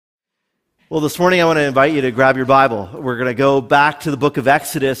Well, this morning I want to invite you to grab your Bible. We're going to go back to the book of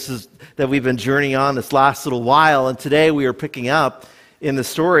Exodus that we've been journeying on this last little while, and today we are picking up in the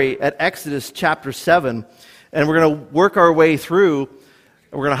story at Exodus chapter 7, and we're going to work our way through.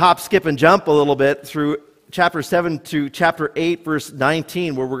 We're going to hop, skip, and jump a little bit through chapter 7 to chapter 8, verse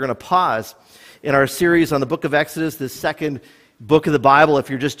 19, where we're going to pause in our series on the book of Exodus, this second book of the Bible. If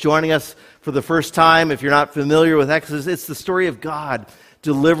you're just joining us for the first time, if you're not familiar with Exodus, it's the story of God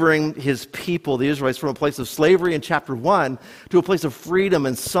delivering his people, the Israelites, from a place of slavery in chapter 1 to a place of freedom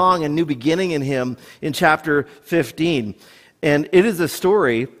and song and new beginning in him in chapter 15. And it is a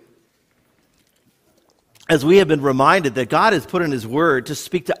story, as we have been reminded, that God has put in his word to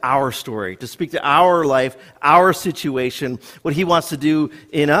speak to our story, to speak to our life, our situation, what he wants to do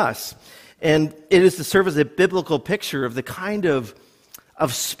in us. And it is to serve as a biblical picture of the kind of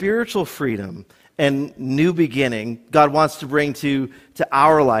spiritual freedom and new beginning God wants to bring to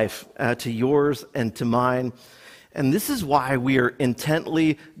our life, to yours and to mine. And this is why we are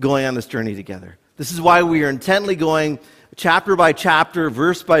intently going on this journey together. This is why we are intently going chapter by chapter,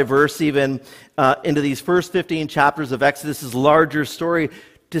 verse by verse, even into these first 15 chapters of Exodus' larger story,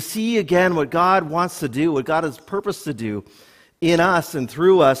 to see again what God wants to do, what God has purposed to do in us and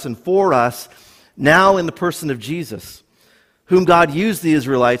through us and for us, now in the person of Jesus, whom God used the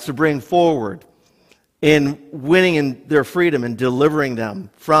Israelites to bring forward in winning in their freedom and delivering them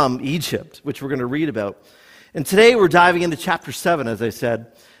from Egypt, which we're going to read about. And today we're diving into chapter 7, as I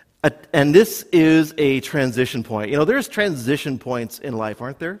said, and this is a transition point. You know, there's transition points in life,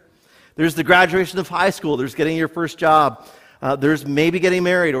 aren't there? There's the graduation of high school, there's getting your first job, there's maybe getting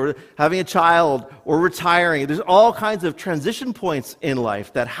married or having a child or retiring. There's all kinds of transition points in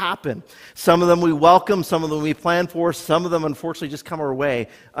life that happen. Some of them we welcome, some of them we plan for, some of them unfortunately just come our way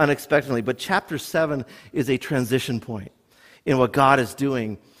unexpectedly. But chapter 7 is a transition point in what God is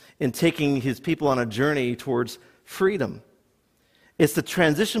doing in taking his people on a journey towards freedom. It's the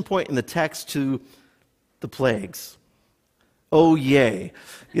transition point in the text to the plagues. Oh, yay.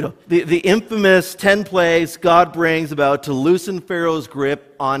 You know, the infamous 10 plagues God brings about to loosen Pharaoh's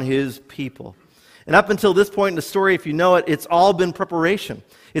grip on his people. And up until this point in the story, if you know it, it's all been preparation.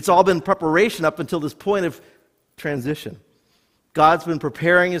 It's all been preparation up until this point of transition. God's been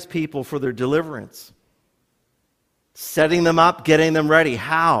preparing his people for their deliverance, setting them up, getting them ready.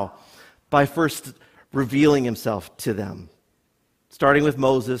 How? By first revealing himself to them. Starting with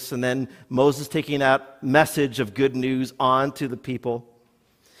Moses, and then Moses taking that message of good news on to the people.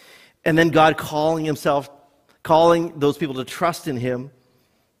 And then God calling those people to trust in him,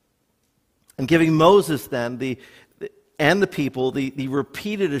 and giving Moses then and the people the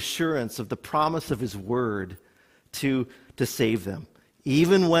repeated assurance of the promise of his word to save them.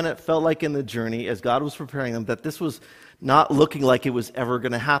 Even when it felt like in the journey, as God was preparing them, that this was not looking like it was ever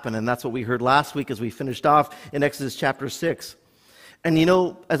going to happen. And that's what we heard last week as we finished off in Exodus chapter 6. And you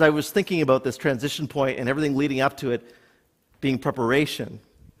know, as I was thinking about this transition point and everything leading up to it being preparation,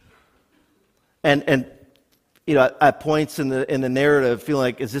 and you know, at points in the narrative, feeling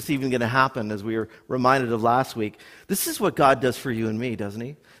like, is this even going to happen? As we were reminded of last week, this is what God does for you and me, doesn't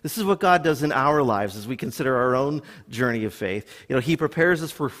he? This is what God does in our lives as we consider our own journey of faith. You know, he prepares us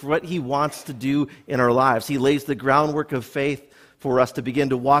for what he wants to do in our lives. He lays the groundwork of faith for us to begin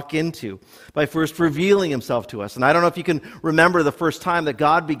to walk into by first revealing himself to us. And I don't know if you can remember the first time that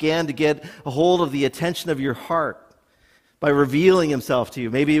God began to get a hold of the attention of your heart by revealing himself to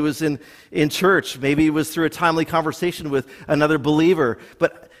you. Maybe it was in church. Maybe it was through a timely conversation with another believer.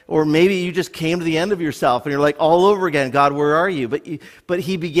 Or maybe you just came to the end of yourself and you're like, all over again, God, where are you? But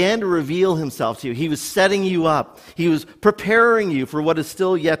he began to reveal himself to you. He was setting you up. He was preparing you for what is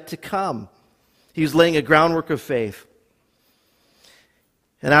still yet to come. He was laying a groundwork of faith.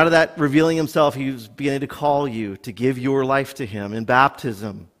 And out of that revealing himself, he was beginning to call you to give your life to him in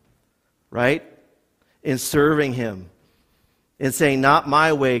baptism, right? In serving him, in saying, not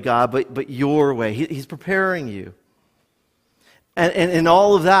my way, God, but your way. He's preparing you. And in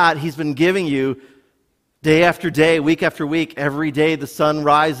all of that, he's been giving you day after day, week after week, every day the sun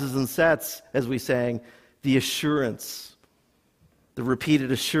rises and sets, as we sang, the assurance, the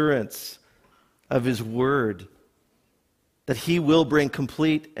repeated assurance of his word, that he will bring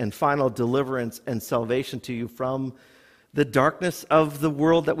complete and final deliverance and salvation to you from the darkness of the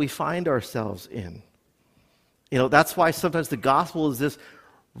world that we find ourselves in. You know, that's why sometimes the gospel is this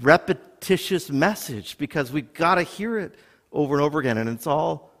repetitious message, because we've got to hear it over and over again, and it's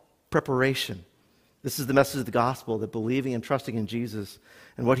all preparation. This is the message of the gospel, that believing and trusting in Jesus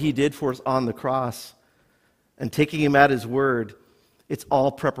and what he did for us on the cross and taking him at his word, it's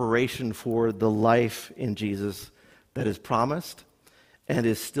all preparation for the life in Jesus that is promised and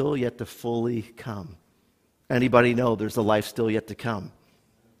is still yet to fully come. Anybody know there's a life still yet to come?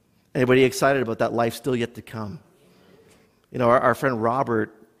 Anybody excited about that life still yet to come? You know, our friend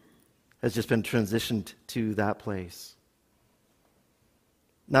Robert has just been transitioned to that place.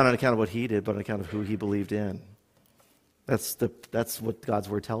 Not on account of what he did, but on account of who he believed in. That's what God's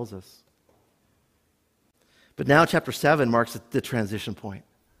word tells us. But now chapter 7 marks the transition point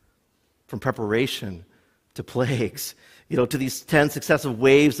from preparation to plagues, to these 10 successive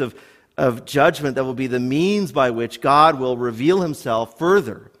waves of judgment that will be the means by which God will reveal himself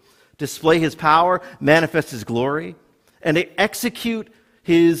further, display his power, manifest his glory, and execute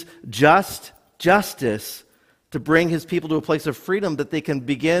his justice to bring his people to a place of freedom that they can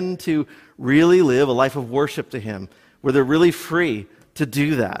begin to really live a life of worship to him, where they're really free to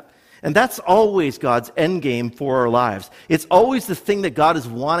do that. And that's always God's end game for our lives. It's always the thing that God is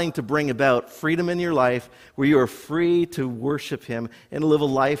wanting to bring about, freedom in your life, where you are free to worship him and live a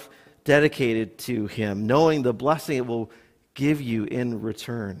life dedicated to him, knowing the blessing it will give you in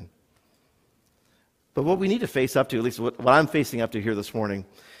return. But what we need to face up to, at least what I'm facing up to here this morning,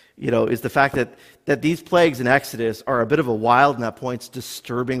 is the fact that these plagues in Exodus are a bit of a wild and at points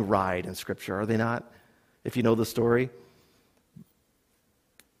disturbing ride in Scripture, are they not? If you know the story.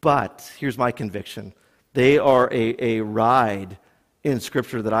 But here's my conviction. They are a ride in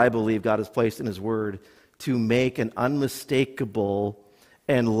Scripture that I believe God has placed in his word to make an unmistakable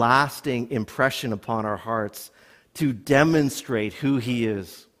and lasting impression upon our hearts, to demonstrate who he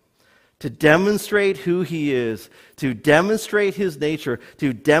is. To demonstrate who he is, to demonstrate his nature,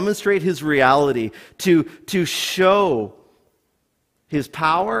 to demonstrate his reality, to show his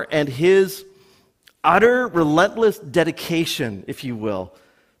power and his utter, relentless dedication, if you will,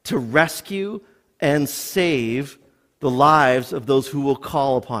 to rescue and save the lives of those who will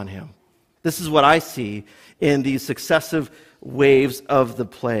call upon him. This is what I see in these successive waves of the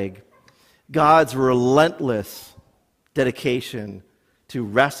plague. God's relentless dedication to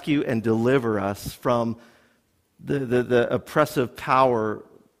rescue and deliver us from the oppressive power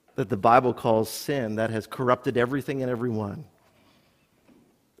that the Bible calls sin, that has corrupted everything and everyone.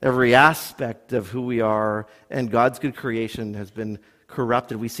 Every aspect of who we are and God's good creation has been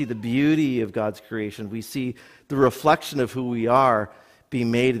corrupted. We see the beauty of God's creation. We see the reflection of who we are being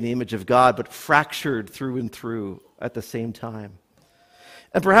made in the image of God, but fractured through and through at the same time.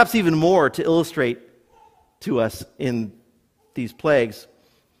 And perhaps even more to illustrate to us in these plagues,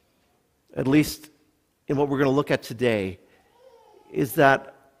 at least in what we're going to look at today, is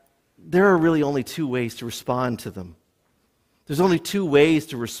that there are really only two ways to respond to them. There's only two ways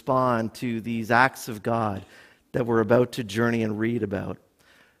to respond to these acts of God that we're about to journey and read about.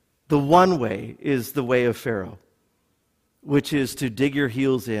 The one way is the way of Pharaoh, which is to dig your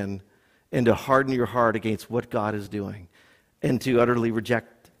heels in and to harden your heart against what God is doing and to utterly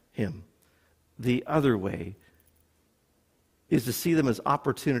reject him. The other way is to see them as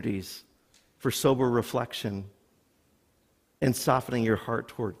opportunities for sober reflection and softening your heart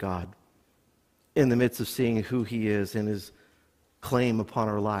toward God in the midst of seeing who he is and his claim upon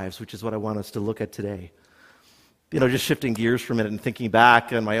our lives, which is what I want us to look at today. Just shifting gears for a minute and thinking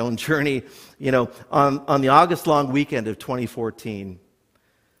back on my own journey, on the August long weekend of 2014,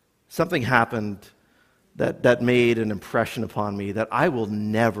 something happened that made an impression upon me that I will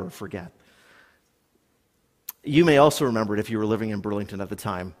never forget. You may also remember it if you were living in Burlington at the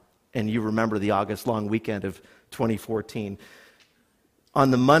time, and you remember the August long weekend of 2014. On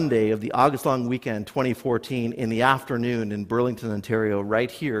the Monday of the August long weekend 2014, in the afternoon in Burlington, Ontario,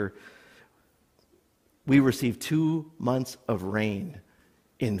 right here, we received 2 months of rain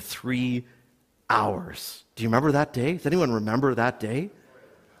in 3 hours. Do you remember that day? Does anyone remember that day?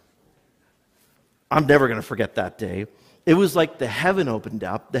 I'm never going to forget that day. It was like the heavens opened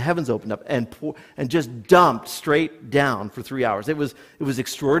up and just dumped straight down for 3 hours. It was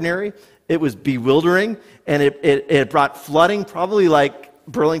extraordinary. It was bewildering, and it brought flooding, probably like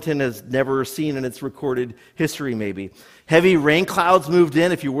Burlington has never seen in its recorded history, maybe. Heavy rain clouds moved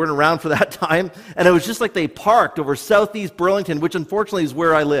in, if you weren't around for that time, and it was just like they parked over southeast Burlington, which unfortunately is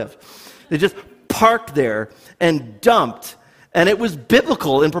where I live. They just parked there and dumped. And it was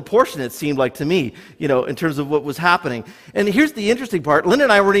biblical in proportion, it seemed like to me, in terms of what was happening. And here's the interesting part. Linda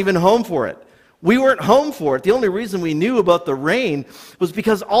and I weren't even home for it. We weren't home for it. The only reason we knew about the rain was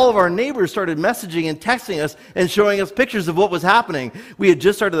because all of our neighbors started messaging and texting us and showing us pictures of what was happening. We had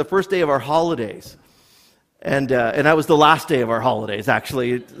just started the first day of our holidays. And that was the last day of our holidays,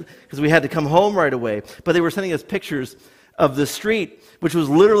 actually, because we had to come home right away. But they were sending us pictures of the street, which was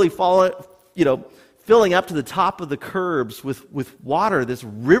literally filling up to the top of the curbs with water, this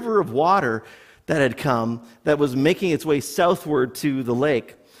river of water that had come that was making its way southward to the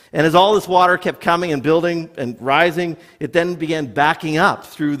lake. And as all this water kept coming and building and rising, it then began backing up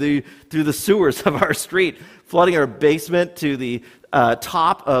through the sewers of our street, flooding our basement to the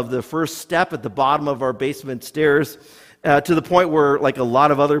top of the first step at the bottom of our basement stairs, to the point where, like a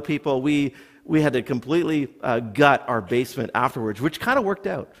lot of other people, we had to completely gut our basement afterwards, which kind of worked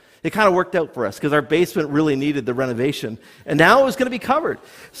out. It kind of worked out for us because our basement really needed the renovation. And now it was going to be covered.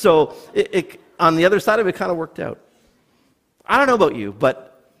 So on the other side of it kind of worked out. I don't know about you, but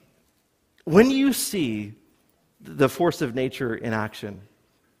when you see the force of nature in action,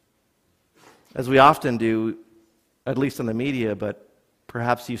 as we often do, at least in the media, but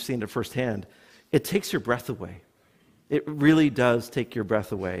perhaps you've seen it firsthand, it takes your breath away. It really does take your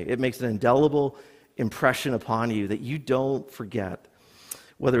breath away. It makes an indelible impression upon you that you don't forget,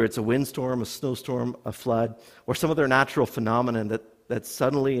 whether it's a windstorm, a snowstorm, a flood, or some other natural phenomenon that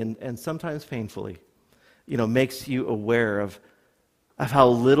suddenly and sometimes painfully, makes you aware of how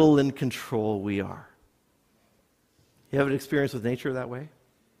little in control we are. You have an experience with nature that way?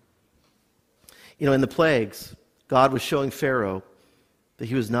 In the plagues, God was showing Pharaoh that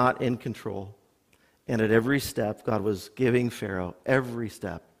he was not in control. And at every step, God was giving Pharaoh,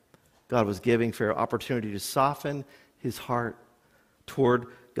 opportunity to soften his heart toward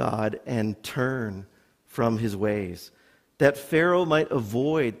God and turn from his ways, that Pharaoh might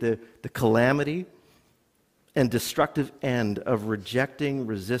avoid the calamity and destructive end of rejecting,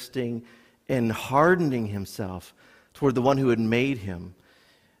 resisting, and hardening himself toward the one who had made him,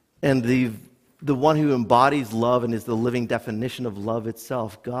 and the one who embodies love and is the living definition of love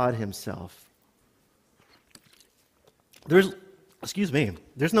itself, God himself. There's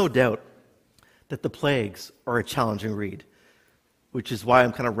no doubt that the plagues are a challenging read, which is why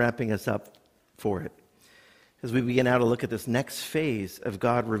I'm kind of ramping us up for it, as we begin now to look at this next phase of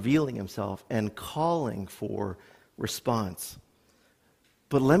God revealing himself and calling for response.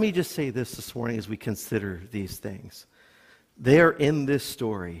 But let me just say this morning as we consider these things. They are in this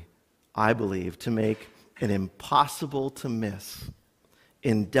story, I believe, to make an impossible to miss,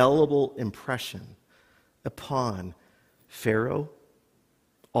 indelible impression upon Pharaoh,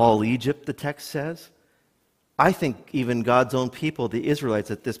 all Egypt, the text says. I think even God's own people, the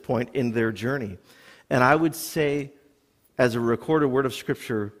Israelites, at this point in their journey. And I would say, as a recorded word of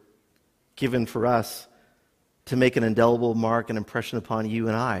Scripture given for us, to make an indelible mark and impression upon you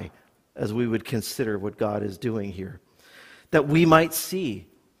and I, as we would consider what God is doing here. That we might see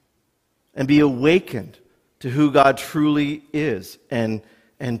and be awakened to who God truly is and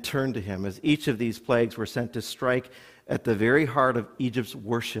turn to him, as each of these plagues were sent to strike at the very heart of Egypt's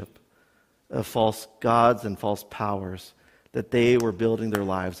worship of false gods and false powers that they were building their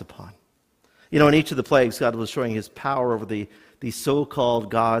lives upon. In each of the plagues, God was showing his power over the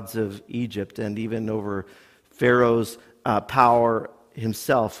so-called gods of Egypt and even over Pharaoh's power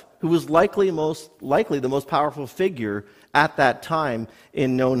himself, who was likely the most powerful figure at that time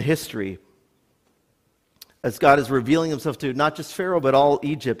in known history. As God is revealing himself to not just Pharaoh, but all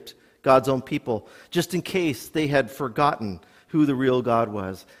Egypt, God's own people, just in case they had forgotten who the real God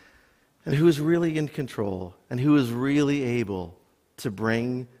was and who is really in control and who is really able to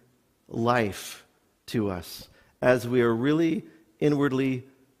bring life to us as we are really inwardly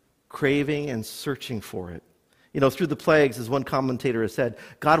craving and searching for it. Through the plagues, as one commentator has said,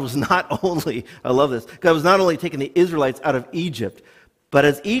 God was not only taking the Israelites out of Egypt, but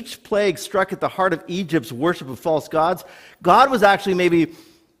as each plague struck at the heart of Egypt's worship of false gods, God was actually maybe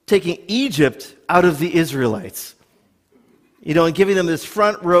taking Egypt out of the Israelites. And giving them this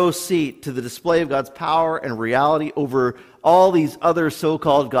front row seat to the display of God's power and reality over all these other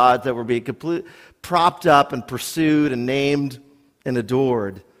so-called gods that were being propped up and pursued and named and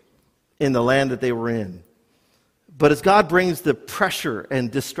adored in the land that they were in. But as God brings the pressure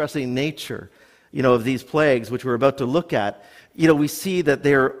and distressing nature, of these plagues, which we're about to look at, we see that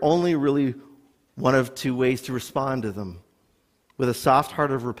they're only really one of two ways to respond to them: with a soft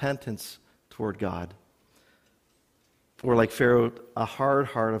heart of repentance toward God, or like Pharaoh, a hard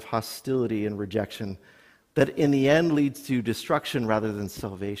heart of hostility and rejection that in the end leads to destruction rather than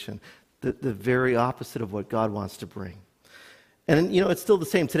salvation, the very opposite of what God wants to bring. And, it's still the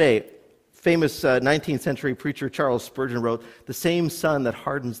same today. Famous 19th century preacher Charles Spurgeon wrote, "The same sun that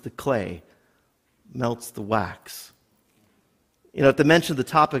hardens the clay melts the wax." At the mention of the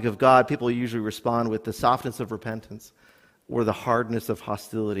topic of God, people usually respond with the softness of repentance or the hardness of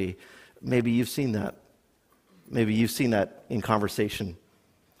hostility. Maybe you've seen that. Maybe you've seen that in conversation.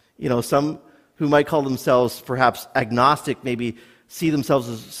 Some who might call themselves perhaps agnostic maybe see themselves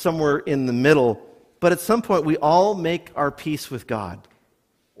as somewhere in the middle, but at some point we all make our peace with God,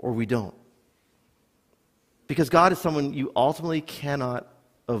 or we don't. Because God is someone you ultimately cannot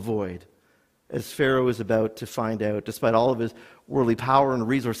avoid. As Pharaoh is about to find out, despite all of his worldly power and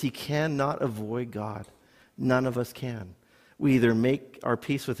resource, he cannot avoid God. None of us can. We either make our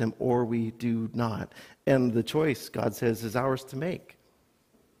peace with him or we do not. And the choice, God says, is ours to make.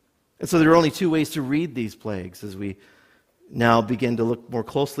 And so there are only two ways to read these plagues as we now begin to look more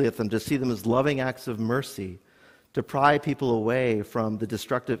closely at them, to see them as loving acts of mercy, to pry people away from the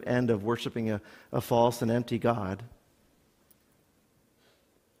destructive end of worshiping a false and empty God,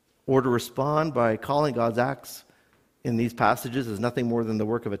 or to respond by calling God's acts in these passages as nothing more than the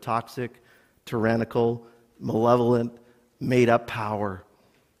work of a toxic, tyrannical, malevolent, made-up power,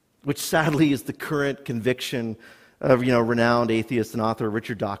 which sadly is the current conviction of renowned atheist and author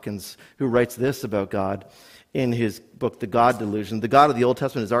Richard Dawkins, who writes this about God in his book, The God Delusion. The God of the Old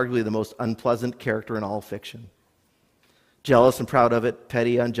Testament is arguably the most unpleasant character in all fiction. Jealous and proud of it,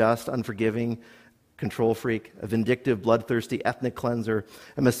 petty, unjust, unforgiving, control freak, a vindictive, bloodthirsty ethnic cleanser,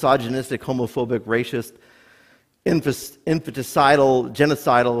 a misogynistic, homophobic, racist, infanticidal,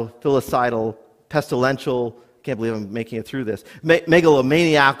 genocidal, filicidal, pestilential, can't believe I'm making it through this,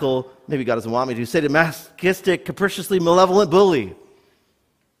 megalomaniacal, maybe God doesn't want me to, sadomasochistic, capriciously malevolent bully.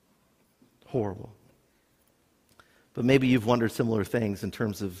 Horrible. But maybe you've wondered similar things in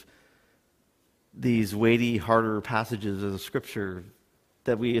terms of these weighty, harder passages of the Scripture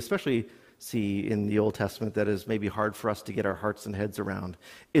that we especially see in the Old Testament that is maybe hard for us to get our hearts and heads around.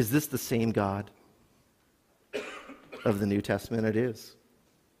 Is this the same God of the New Testament? It is.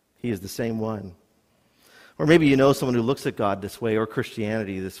 He is the same one. Or maybe you know someone who looks at God this way or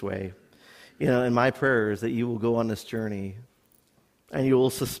Christianity this way. And my prayer is that you will go on this journey and you will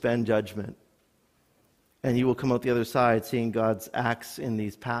suspend judgment and you will come out the other side seeing God's acts in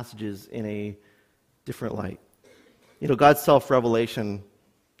these passages in a different light. God's self-revelation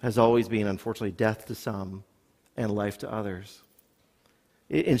has always been, unfortunately, death to some and life to others.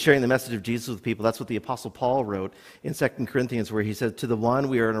 In sharing the message of Jesus with people, that's what the Apostle Paul wrote in 2 Corinthians, where he said, to the one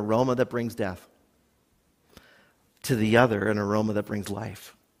we are an aroma that brings death, to the other an aroma that brings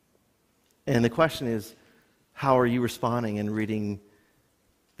life. And the question is, how are you responding and reading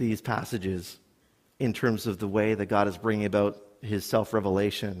these passages in terms of the way that God is bringing about his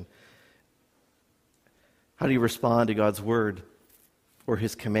self-revelation? How do you respond to God's word or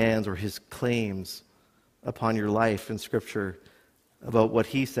his commands or his claims upon your life in Scripture about what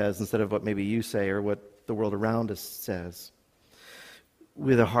he says instead of what maybe you say or what the world around us says?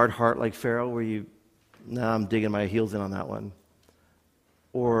 With a hard heart like Pharaoh, where I'm digging my heels in on that one.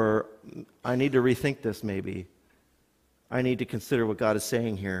 Or I need to rethink this maybe. I need to consider what God is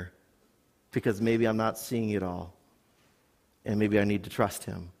saying here because maybe I'm not seeing it all. And maybe I need to trust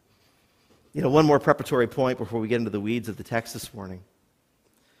him. One more preparatory point before we get into the weeds of the text this morning,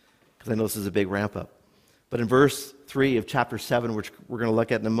 because I know this is a big ramp up. But in verse 3 of chapter 7, which we're going to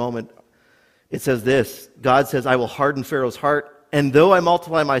look at in a moment, it says this: God says, I will harden Pharaoh's heart, and though I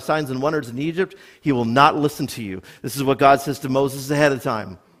multiply my signs and wonders in Egypt, he will not listen to you. This is what God says to Moses ahead of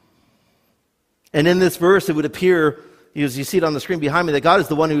time. And in this verse, it would appear, as you see it on the screen behind me, that God is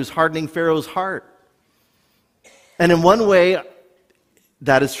the one who's hardening Pharaoh's heart. And in one way,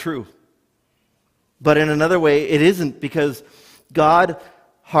 that is true. But in another way, it isn't, because God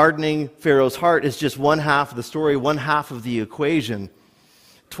hardening Pharaoh's heart is just one half of the story, one half of the equation.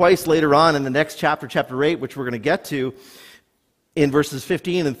 Twice later on in the next chapter, chapter 8, which we're going to get to, in verses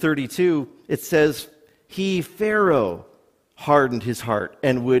 15 and 32, it says, he, Pharaoh, hardened his heart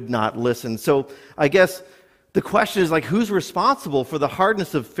and would not listen. So I guess the question is, who's responsible for the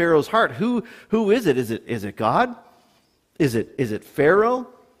hardness of Pharaoh's heart? Who is it? Is it God? Is it Pharaoh?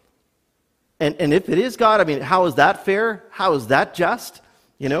 And if it is God, how is that fair? How is that just?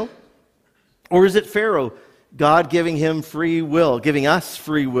 Or is it Pharaoh, God giving him free will, giving us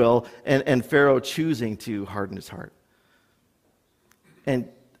free will, and Pharaoh choosing to harden his heart? And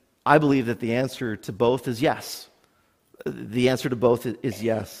I believe that the answer to both is yes. The answer to both is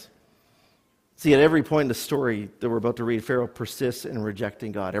yes. See, at every point in the story that we're about to read, Pharaoh persists in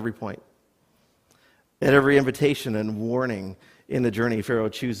rejecting God, every point. At every invitation and warning in the journey, Pharaoh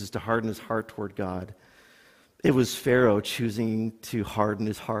chooses to harden his heart toward God. It was Pharaoh choosing to harden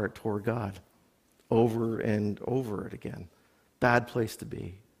his heart toward God over and over again. Bad place to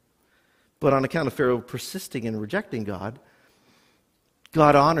be. But on account of Pharaoh persisting in rejecting God,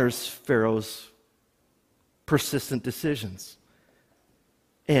 God honors Pharaoh's persistent decisions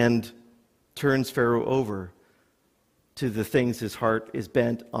and turns Pharaoh over to the things his heart is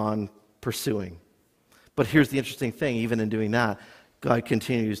bent on pursuing. But here's the interesting thing, even in doing that, God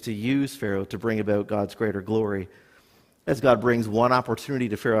continues to use Pharaoh to bring about God's greater glory. as God brings one opportunity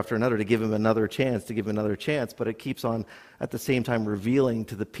to Pharaoh after another to give him another chance, but it keeps on at the same time revealing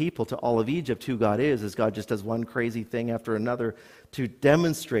to the people, to all of Egypt, who God is, as God just does one crazy thing after another to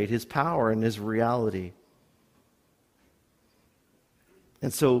demonstrate his power and his reality.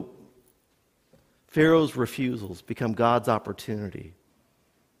 And so Pharaoh's refusals become God's opportunity.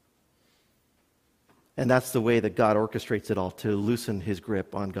 And that's the way that God orchestrates it all, to loosen his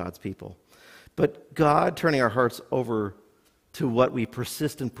grip on God's people. But God turning our hearts over to what we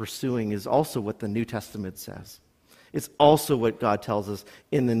persist in pursuing is also what the New Testament says. It's also what God tells us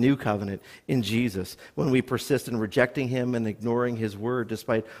in the New Covenant, in Jesus, when we persist in rejecting him and ignoring his word,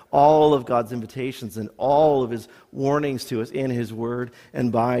 despite all of God's invitations and all of his warnings to us in his word,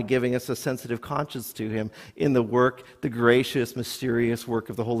 and by giving us a sensitive conscience to him in the work, the gracious, mysterious work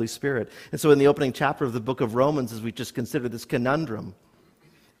of the Holy Spirit. And so in the opening chapter of the book of Romans, as we just consider this conundrum,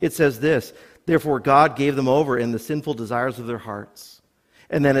 it says this: therefore God gave them over in the sinful desires of their hearts.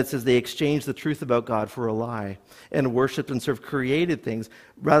 And then it says they exchanged the truth about God for a lie and worshiped and served created things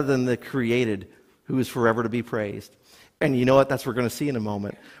rather than the created, who is forever to be praised. And you know what? That's what we're going to see in a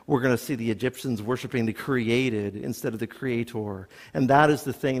moment. We're going to see the Egyptians worshiping the created instead of the creator. And that is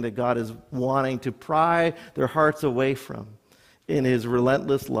the thing that God is wanting to pry their hearts away from in his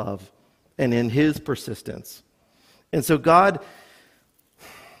relentless love and in his persistence. And so God,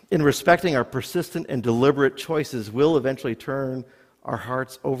 in respecting our persistent and deliberate choices, will eventually turn our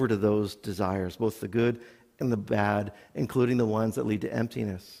hearts over to those desires, both the good and the bad, including the ones that lead to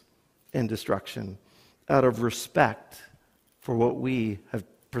emptiness and destruction, out of respect for what we have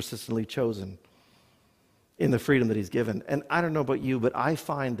persistently chosen in the freedom that he's given. And I don't know about you, but I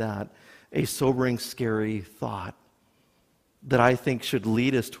find that a sobering, scary thought that I think should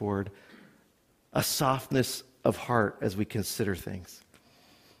lead us toward a softness of heart as we consider things.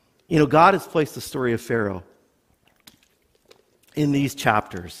 You know, God has placed the story of Pharaoh in these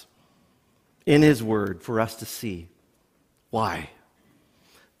chapters, in his word, for us to see. Why?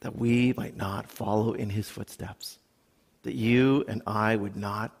 That we might not follow in his footsteps. That you and I would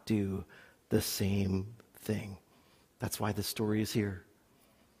not do the same thing. That's why this story is here.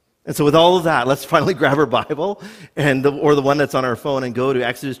 And so with all of that, let's finally grab our Bible or the one that's on our phone and go to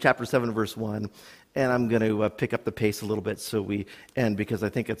Exodus chapter 7, verse 1. And I'm going to pick up the pace a little bit so we end, because I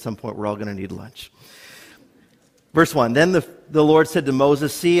think at some point we're all going to need lunch. Verse 1, then the Lord said to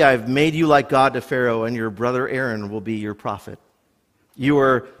Moses, see, I've made you like God to Pharaoh, and your brother Aaron will be your prophet. You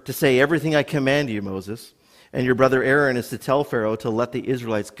are to say everything I command you, Moses, and your brother Aaron is to tell Pharaoh to let the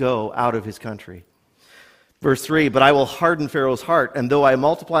Israelites go out of his country. Verse 3, but I will harden Pharaoh's heart, and though I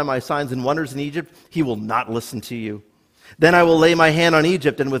multiply my signs and wonders in Egypt, he will not listen to you. Then I will lay my hand on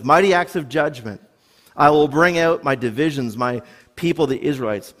Egypt, and with mighty acts of judgment, I will bring out my divisions, my people, the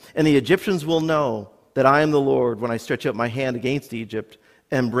Israelites, and the Egyptians will know that I am the Lord when I stretch out my hand against Egypt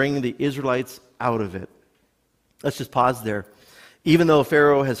and bring the Israelites out of it. Let's just pause there. Even though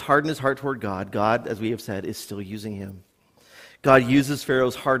Pharaoh has hardened his heart toward God, God, as we have said, is still using him. God uses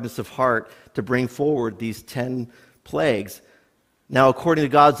Pharaoh's hardness of heart to bring forward these 10 plagues. Now, according to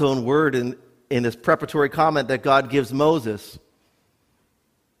God's own word in this preparatory comment that God gives Moses,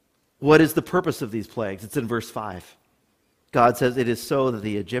 what is the purpose of these plagues? It's in verse 5. God says, it is so that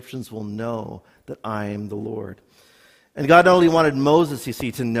the Egyptians will know that I am the Lord. And God not only wanted Moses, you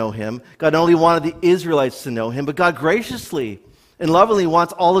see, to know him, God not only wanted the Israelites to know him, but God graciously and lovingly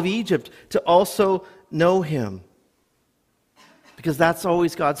wants all of Egypt to also know him. Because that's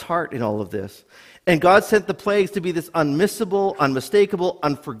always God's heart in all of this. And God sent the plagues to be this unmissable, unmistakable,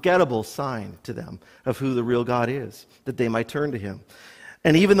 unforgettable sign to them of who the real God is, that they might turn to him.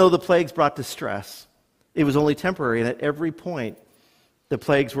 And even though the plagues brought distress, it was only temporary, and at every point, the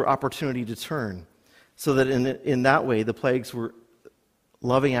plagues were opportunity to turn, so that in that way, the plagues were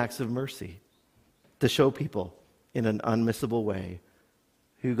loving acts of mercy to show people in an unmissable way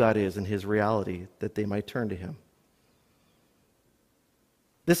who God is and his reality, that they might turn to him.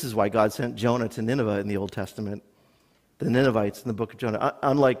 This is why God sent Jonah to Nineveh in the Old Testament. The Ninevites in the book of Jonah,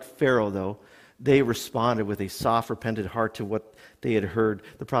 unlike Pharaoh, though, they responded with a soft, repentant heart to what they had heard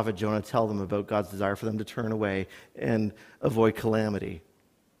the prophet Jonah tell them about God's desire for them to turn away and avoid calamity.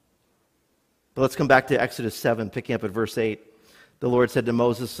 But let's come back to Exodus 7, picking up at verse 8. The Lord said to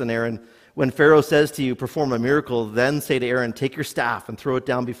Moses and Aaron, when Pharaoh says to you, perform a miracle, then say to Aaron, take your staff and throw it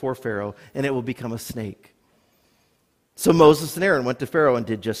down before Pharaoh, and it will become a snake. So Moses and Aaron went to Pharaoh and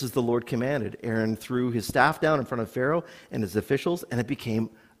did just as the Lord commanded. Aaron threw his staff down in front of Pharaoh and his officials, and it became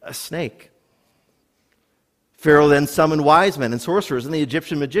a snake. Pharaoh then summoned wise men and sorcerers, and the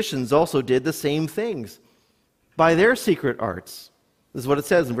Egyptian magicians also did the same things by their secret arts. This is what it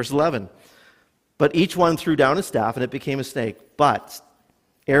says in verse 11. But each one threw down his staff, and it became a snake. But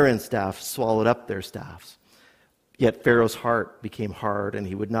Aaron's staff swallowed up their staffs. Yet Pharaoh's heart became hard, and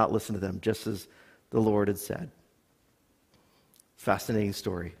he would not listen to them, just as the Lord had said. Fascinating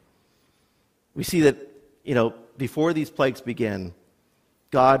story. We see that, before these plagues begin,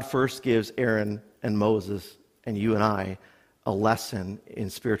 God first gives Aaron and Moses and you and I a lesson in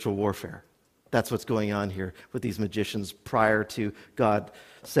spiritual warfare. That's what's going on here with these magicians prior to God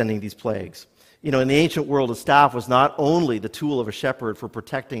sending these plagues. In the ancient world, a staff was not only the tool of a shepherd for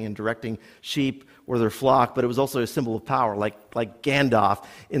protecting and directing sheep or their flock, but it was also a symbol of power, like Gandalf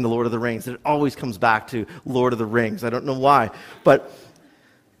in The Lord of the Rings. It always comes back to Lord of the Rings. I don't know why. But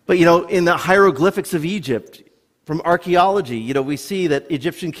in the hieroglyphics of Egypt, from archaeology, we see that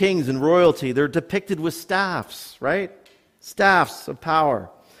Egyptian kings and royalty, they're depicted with staffs, right? Staffs of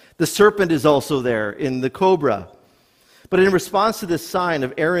power. The serpent is also there in the cobra. But in response to this sign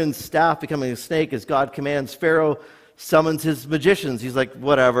of Aaron's staff becoming a snake, as God commands, Pharaoh summons his magicians. He's like,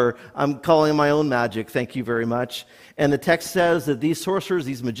 whatever, I'm calling my own magic, thank you very much. And the text says that these sorcerers,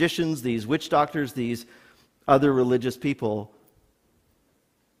 these magicians, these witch doctors, these other religious people,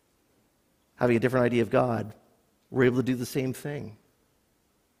 having a different idea of God, were able to do the same thing.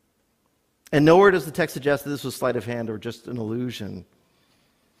 And nowhere does the text suggest that this was sleight of hand or just an illusion.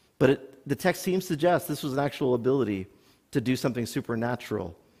 But the text seems to suggest this was an actual ability to do something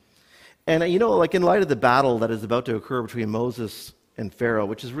supernatural. And like in light of the battle that is about to occur between Moses and Pharaoh,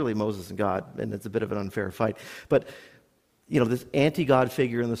 which is really Moses and God, and it's a bit of an unfair fight. But, this anti-God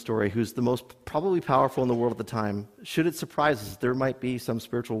figure in the story, who's the most probably powerful in the world at the time, should it surprise us, there might be some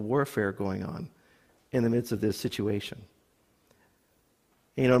spiritual warfare going on in the midst of this situation.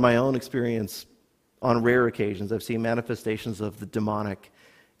 In my own experience, on rare occasions, I've seen manifestations of the demonic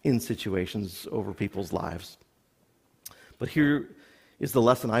in situations over people's lives. But here is the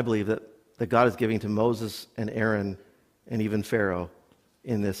lesson I believe that God is giving to Moses and Aaron and even Pharaoh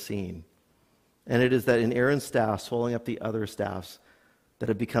in this scene. And it is that in Aaron's staff, swallowing up the other staffs that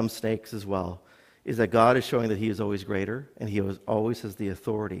have become snakes as well, is that God is showing that he is always greater and he always has the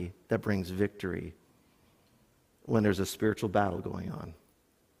authority that brings victory when there's a spiritual battle going on.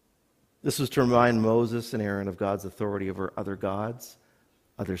 This was to remind Moses and Aaron of God's authority over other gods,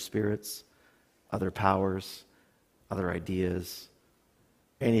 other spirits, other powers, other ideas,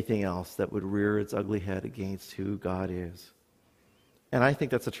 anything else that would rear its ugly head against who God is. And I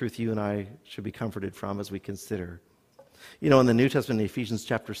think that's a truth you and I should be comforted from as we consider. In the New Testament, in Ephesians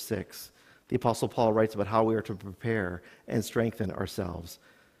chapter 6, the Apostle Paul writes about how we are to prepare and strengthen ourselves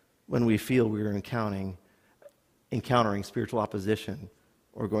when we feel we are encountering spiritual opposition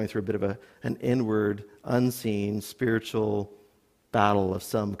or going through a bit of an inward, unseen, spiritual battle of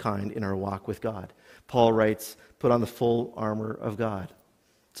some kind in our walk with God. Paul writes, put on the full armor of God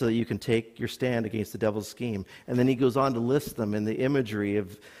so that you can take your stand against the devil's scheme. And then he goes on to list them in the imagery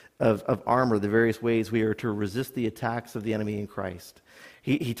of armor, the various ways we are to resist the attacks of the enemy in Christ.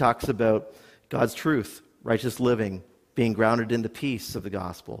 He talks about God's truth, righteous living, being grounded in the peace of the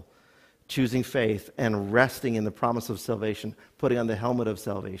gospel, choosing faith, and resting in the promise of salvation, putting on the helmet of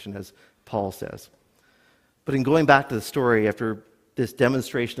salvation, as Paul says. But in going back to the story, after this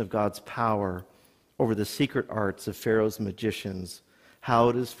demonstration of God's power over the secret arts of Pharaoh's magicians,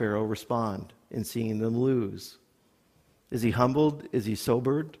 how does Pharaoh respond in seeing them lose? Is he humbled? Is he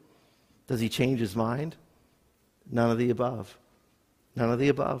sobered? Does he change his mind? None of the above. None of the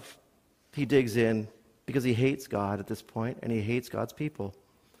above. He digs in because he hates God at this point, and he hates God's people,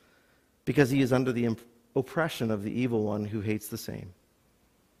 because he is under the oppression of the evil one who hates the same.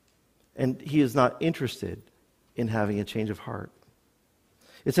 And he is not interested in having a change of heart.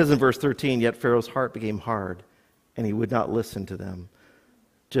 It says in verse 13, yet Pharaoh's heart became hard, and he would not listen to them,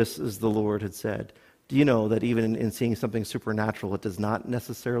 just as the Lord had said. Do you know that even in seeing something supernatural, it does not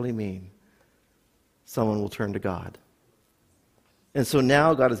necessarily mean someone will turn to God? And so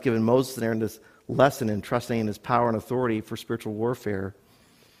now God has given Moses and Aaron this lesson in trusting in his power and authority for spiritual warfare.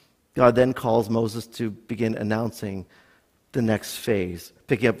 God then calls Moses to begin announcing the next phase.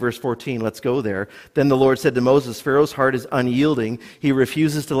 Picking up verse 14, let's go there. Then the Lord said to Moses, Pharaoh's heart is unyielding. He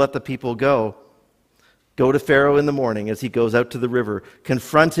refuses to let the people go. Go to Pharaoh in the morning as he goes out to the river.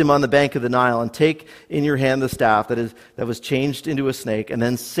 Confront him on the bank of the Nile and take in your hand the staff that was changed into a snake, and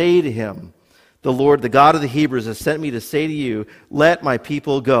then say to him, the Lord, the God of the Hebrews, has sent me to say to you, let my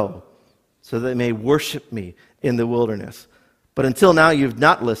people go, so that they may worship me in the wilderness. But until now you have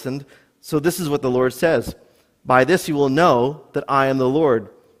not listened, so this is what the Lord says. By this you will know that I am the Lord.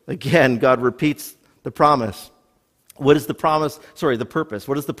 Again, God repeats the promise. What is the promise? The purpose.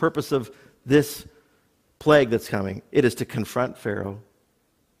 What is the purpose of this plague that's coming? It is to confront Pharaoh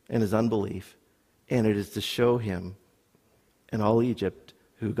and his unbelief and it is to show him and all Egypt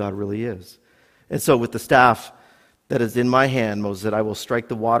who God really is. And so with the staff that is in my hand, Moses said, I will strike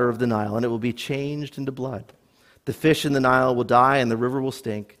the water of the Nile, and it will be changed into blood. The fish in the Nile will die, and the river will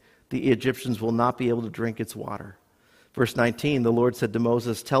stink. The Egyptians will not be able to drink its water. Verse 19, the Lord said to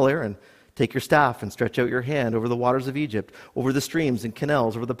Moses, tell Aaron, take your staff and stretch out your hand over the waters of Egypt, over the streams and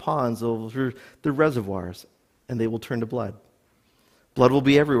canals, over the ponds, over the reservoirs, and they will turn to blood. Blood will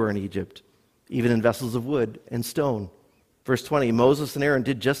be everywhere in Egypt, even in vessels of wood and stone. Verse 20, Moses and Aaron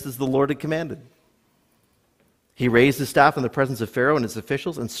did just as the Lord had commanded. He raised his staff in the presence of Pharaoh and his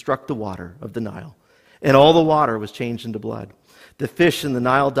officials and struck the water of the Nile. And all the water was changed into blood. The fish in the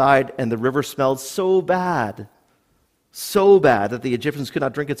Nile died, and the river smelled so bad that the Egyptians could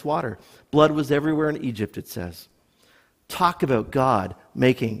not drink its water. Blood was everywhere in Egypt, it says. Talk about God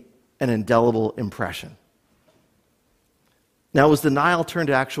making an indelible impression. Now, was the Nile turned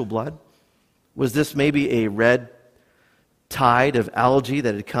to actual blood? Was this maybe a red tide of algae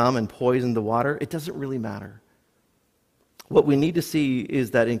that had come and poisoned the water? It doesn't really matter. What we need to see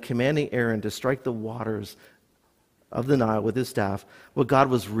is that in commanding Aaron to strike the waters of the Nile with his staff, what God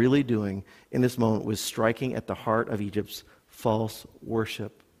was really doing in this moment was striking at the heart of Egypt's false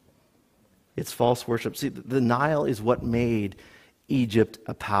worship. It's false worship. See, the Nile is what made Egypt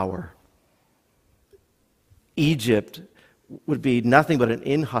a power. Egypt would be nothing but an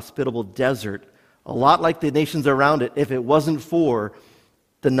inhospitable desert, a lot like the nations around it, if it wasn't for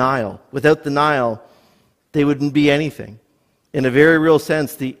the Nile. Without the Nile, they wouldn't be anything. In a very real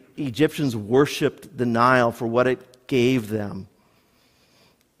sense, the Egyptians worshipped the Nile for what it gave them.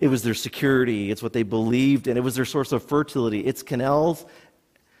 It was their security. It's what they believed in. It was their source of fertility. Its canals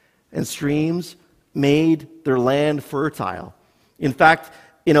and streams made their land fertile. In fact,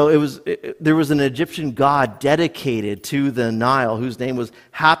 there was an Egyptian god dedicated to the Nile whose name was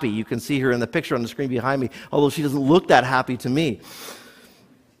Happy. You can see her in the picture on the screen behind me, although she doesn't look that happy to me.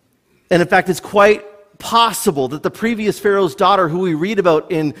 And in fact, it's quite possible that the previous Pharaoh's daughter, who we read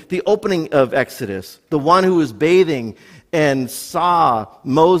about in the opening of Exodus, the one who was bathing and saw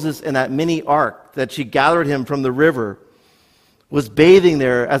Moses in that mini ark that she gathered him from the river, was bathing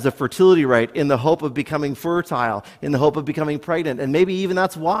there as a fertility rite in the hope of becoming fertile, in the hope of becoming pregnant. And maybe even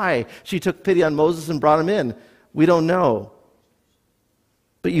that's why she took pity on Moses and brought him in. We don't know.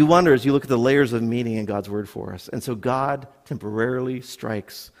 But you wonder as you look at the layers of meaning in God's word for us. And so God temporarily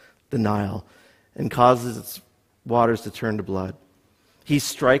strikes the Nile and causes its waters to turn to blood. He's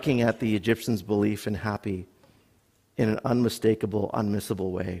striking at the Egyptians' belief in Happy in an unmistakable,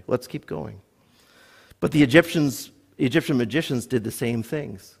 unmissable way. Let's keep going. But the Egyptian magicians did the same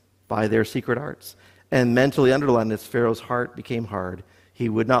things by their secret arts. And mentally underlined this, Pharaoh's heart became hard. He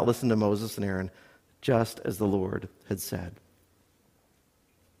would not listen to Moses and Aaron, just as the Lord had said.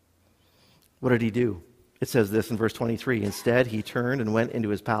 What did he do? It says this in verse 23. Instead, he turned and went into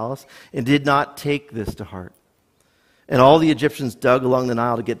his palace and did not take this to heart. And all the Egyptians dug along the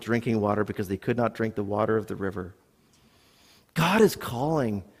Nile to get drinking water because they could not drink the water of the river. God is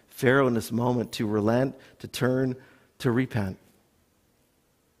calling Pharaoh in this moment to relent, to turn, to repent.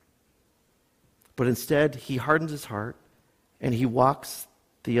 But instead, he hardens his heart and he walks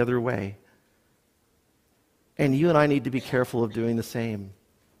the other way. And you and I need to be careful of doing the same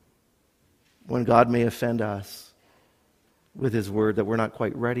when God may offend us with his word that we're not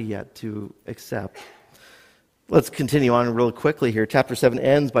quite ready yet to accept. Let's continue on real quickly here. Chapter 7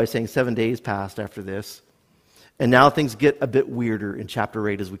 ends by saying 7 days passed after this. And now things get a bit weirder in chapter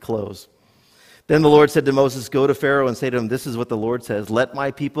 8 as we close. Then the Lord said to Moses, go to Pharaoh and say to him, this is what the Lord says, let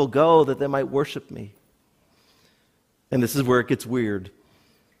my people go that they might worship me. And this is where it gets weird.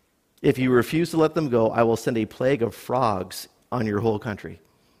 If you refuse to let them go, I will send a plague of frogs on your whole country.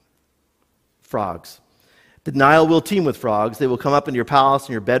 Frogs. The Nile will teem with frogs. They will come up into your palace,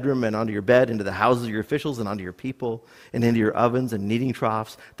 in your bedroom, and onto your bed, into the houses of your officials, and onto your people, and into your ovens and kneading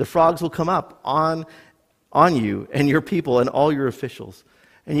troughs. The frogs will come up on you and your people and all your officials.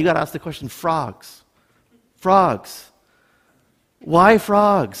 And you got to ask the question, frogs. Frogs. Why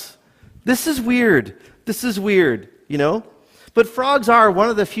frogs? This is weird. But frogs are one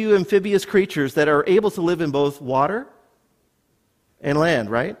of the few amphibious creatures that are able to live in both water and land,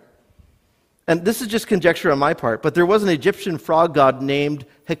 right? And this is just conjecture on my part, but there was an Egyptian frog god named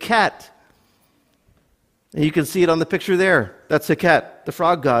Heket. And you can see it on the picture there. That's Heket, the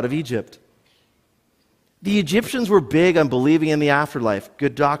frog god of Egypt. The Egyptians were big on believing in the afterlife.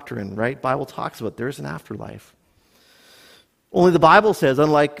 Good doctrine, right? Bible talks about there's an afterlife. Only the Bible says,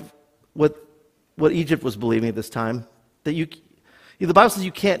 unlike what Egypt was believing at this time, that the Bible says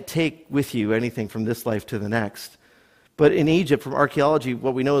you can't take with you anything from this life to the next. But in Egypt, from archaeology,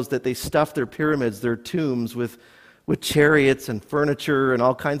 what we know is that they stuffed their pyramids, their tombs, with chariots and furniture and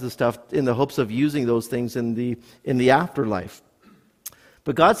all kinds of stuff in the hopes of using those things in the afterlife.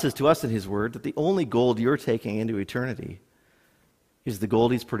 But God says to us in his word that the only gold you're taking into eternity is the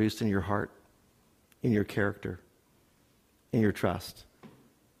gold he's produced in your heart, in your character, in your trust.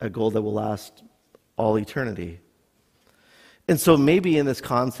 A gold that will last all eternity. And so maybe in this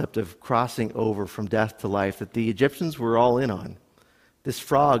concept of crossing over from death to life that the Egyptians were all in on, this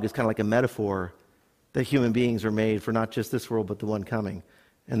frog is kind of like a metaphor that human beings are made for not just this world but the one coming.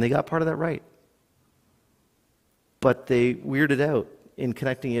 And they got part of that right. But they weirded out in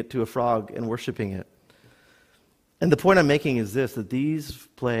connecting it to a frog and worshiping it. And the point I'm making is this, that these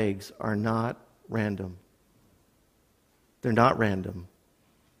plagues are not random. They're not random.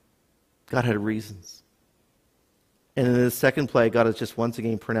 God had reasons. And in the second plague, God is just once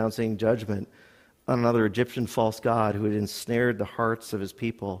again pronouncing judgment on another Egyptian false god who had ensnared the hearts of his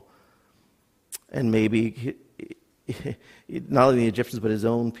people. And maybe not only the Egyptians, but his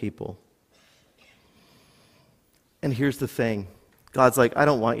own people. And here's the thing. God's like, I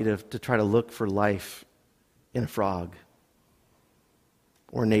don't want you to try to look for life in a frog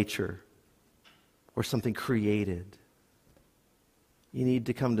or nature or something created. You need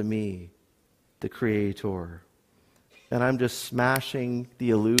to come to me, the Creator. And I'm just smashing the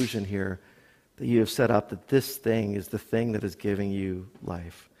illusion here that you have set up that this thing is the thing that is giving you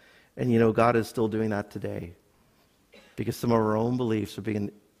life. And you know, God is still doing that today because some of our own beliefs are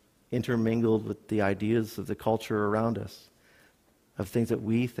being intermingled with the ideas of the culture around us, of things that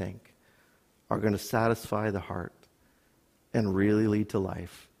we think are going to satisfy the heart and really lead to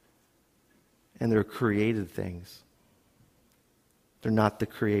life. And they're created things. They're not the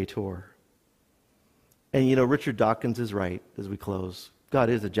Creator. And you know, Richard Dawkins is right as we close. God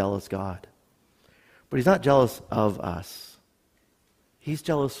is a jealous God. But he's not jealous of us. He's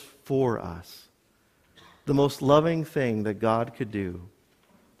jealous for us. The most loving thing that God could do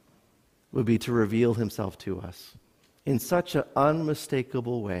would be to reveal himself to us in such an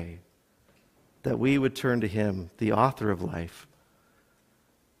unmistakable way that we would turn to him, the author of life,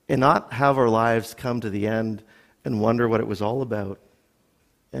 and not have our lives come to the end and wonder what it was all about,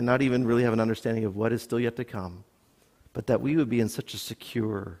 and not even really have an understanding of what is still yet to come, but that we would be in such a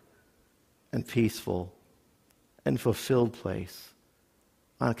secure and peaceful and fulfilled place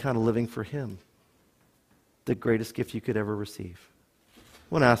on account of living for him, the greatest gift you could ever receive. I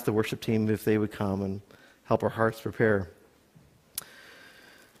want to ask the worship team if they would come and help our hearts prepare.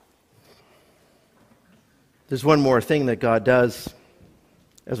 There's one more thing that God does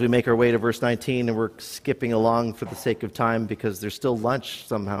as we make our way to verse 19, and we're skipping along for the sake of time because there's still lunch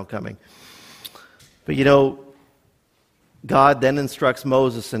somehow coming. But you know, God then instructs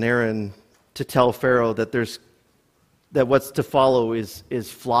Moses and Aaron to tell Pharaoh that what's to follow is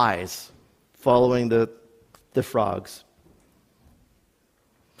flies following the frogs.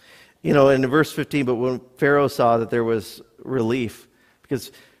 You know, in verse 15, but when Pharaoh saw that there was relief,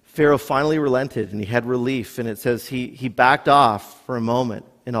 because Pharaoh finally relented and he had relief, and it says he backed off for a moment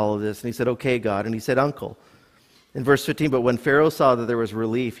in all of this, and he said, okay, God, and he said, uncle. In verse 15, but when Pharaoh saw that there was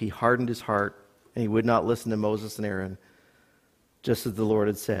relief, he hardened his heart, and he would not listen to Moses and Aaron, just as the Lord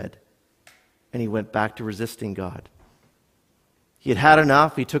had said, and he went back to resisting God. He had had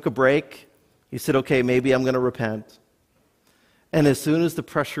enough. He took a break. He said, okay, maybe I'm going to repent. And as soon as the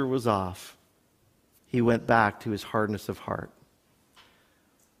pressure was off, he went back to his hardness of heart.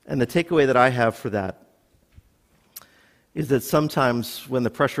 And the takeaway that I have for that is that sometimes when the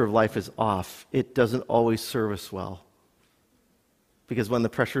pressure of life is off, it doesn't always serve us well. Because when the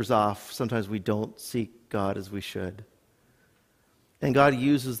pressure's off, sometimes we don't seek God as we should. And God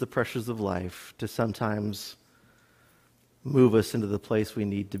uses the pressures of life to sometimes move us into the place we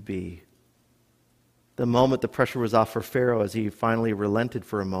need to be. The moment the pressure was off for Pharaoh, as he finally relented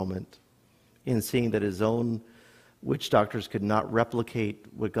for a moment in seeing that his own witch doctors could not replicate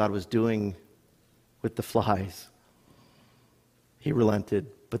what God was doing with the flies, he relented,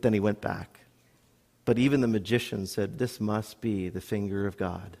 but then he went back. But even the magicians said, this must be the finger of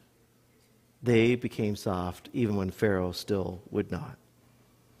God. They became soft, even when Pharaoh still would not.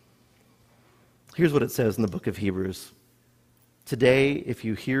 Here's what it says in the book of Hebrews. Today, if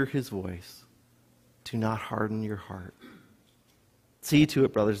you hear his voice, do not harden your heart. See to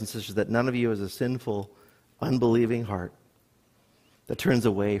it, brothers and sisters, that none of you has a sinful, unbelieving heart that turns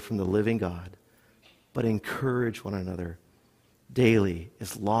away from the living God, but encourage one another daily,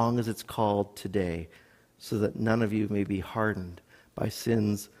 as long as it's called today, so that none of you may be hardened by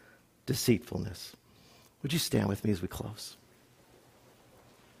sin's deceitfulness. Would you stand with me as we close?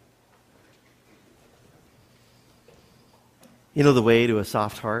 You know the way to a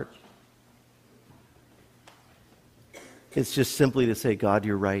soft heart? It's just simply to say, God,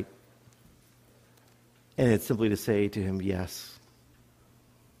 you're right. And it's simply to say to him, yes.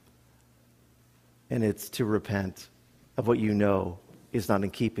 And it's to repent of what you know is not in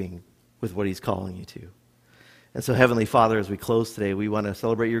keeping with what he's calling you to. And so, Heavenly Father, as we close today, we want to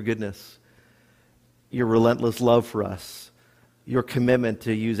celebrate your goodness, your relentless love for us, your commitment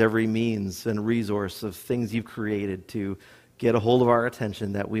to use every means and resource of things you've created to get a hold of our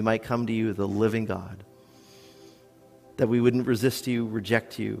attention, that we might come to you, the living God, that we wouldn't resist you,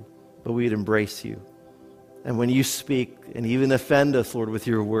 reject you, but we'd embrace you. And when you speak and even offend us, Lord, with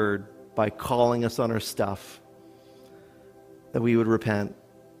your word by calling us on our stuff, that we would repent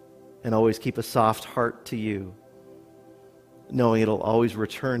and always keep a soft heart to you, knowing it'll always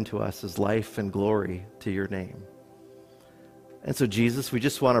return to us as life and glory to your name. And so, Jesus, we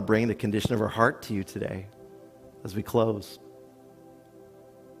just want to bring the condition of our heart to you today as we close.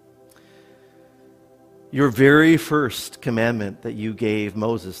 Your very first commandment that you gave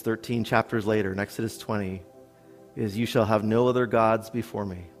Moses 13 chapters later in Exodus 20 is, you shall have no other gods before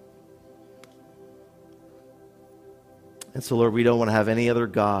me. And so, Lord, we don't want to have any other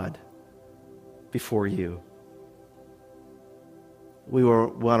God before you. We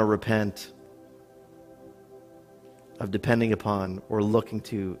want to repent of depending upon or looking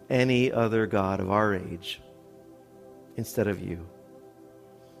to any other God of our age instead of you.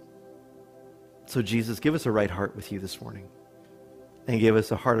 So, Jesus, give us a right heart with you this morning, and give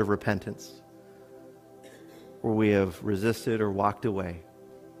us a heart of repentance where we have resisted or walked away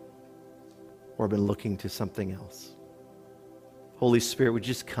or been looking to something else. Holy Spirit, would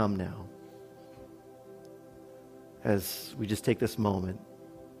you just come now as we just take this moment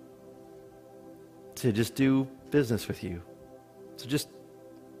to just do business with you. So just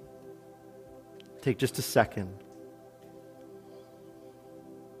take just a second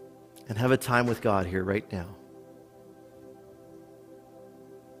and have a time with God here right now,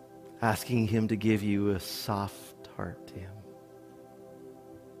 asking him to give you a soft heart to him,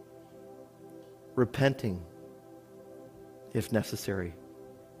 repenting if necessary,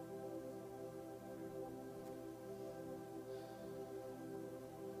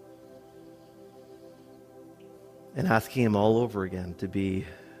 and asking him all over again to be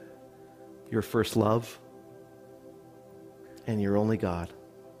your first love and your only God.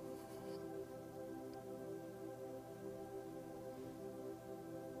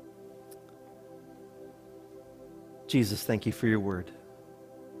 Jesus, thank you for your word.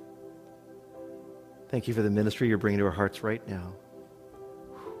 Thank you for the ministry you're bringing to our hearts right now.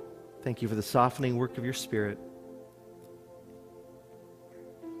 Thank you for the softening work of your Spirit.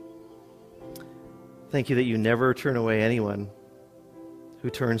 Thank you that you never turn away anyone who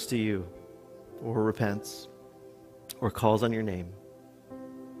turns to you or repents or calls on your name.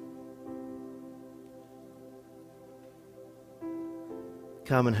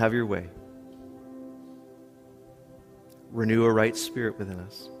 Come and have your way. Renew a right spirit within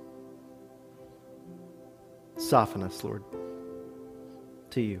us. Soften us, Lord,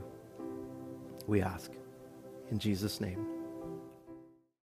 to you, we ask. In Jesus' name.